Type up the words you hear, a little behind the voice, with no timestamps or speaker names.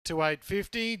to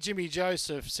 850. Jimmy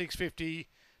Joseph, 650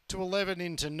 to 11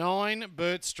 into 9.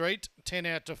 Burt Street, 10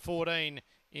 out to 14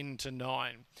 into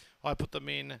 9. I put them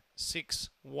in 6,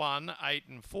 1, 8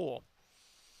 and 4.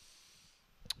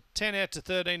 10 out to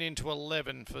 13 into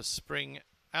 11 for Spring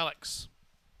Alex.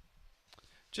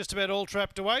 Just about all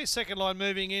trapped away. Second line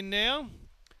moving in now.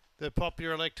 The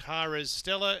popular elect Harris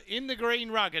Stella in the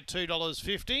green rug at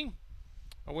 $2.50.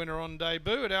 A winner on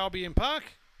debut at Albion Park.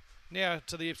 Now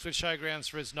to the Ipswich Showgrounds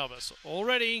for his novice.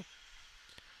 Already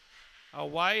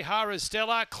away, Harris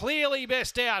Stella, clearly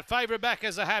best out. Favourite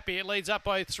backers are happy. It leads up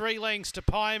by 3 lengths to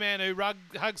Pieman, who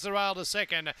hugs the rail to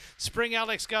second. Spring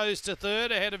Alex goes to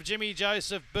third, ahead of Jimmy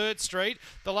Joseph, Burt Street.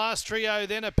 The last trio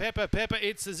then a Pepper.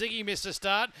 It's the Ziggy missed a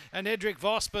start, and Edric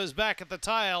Vosper's back at the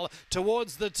tail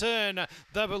towards the turn.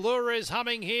 The lure is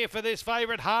humming here for this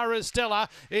favourite, Harris Stella.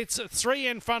 It's 3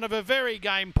 in front of a very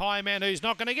game Pieman, who's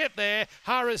not going to get there.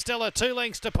 Harris Stella 2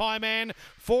 lengths to Pieman.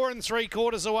 4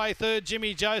 3/4 away third,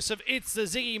 Jimmy Joseph. It's the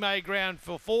Ziggy made ground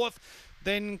for fourth.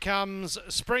 Then comes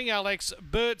Spring Alex,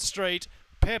 Burt Street,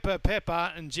 Pepper,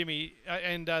 and Jimmy.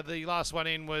 The last one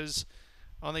in was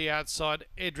on the outside,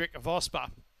 Edric Vosper.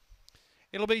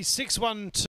 It'll be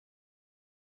 6-1-2.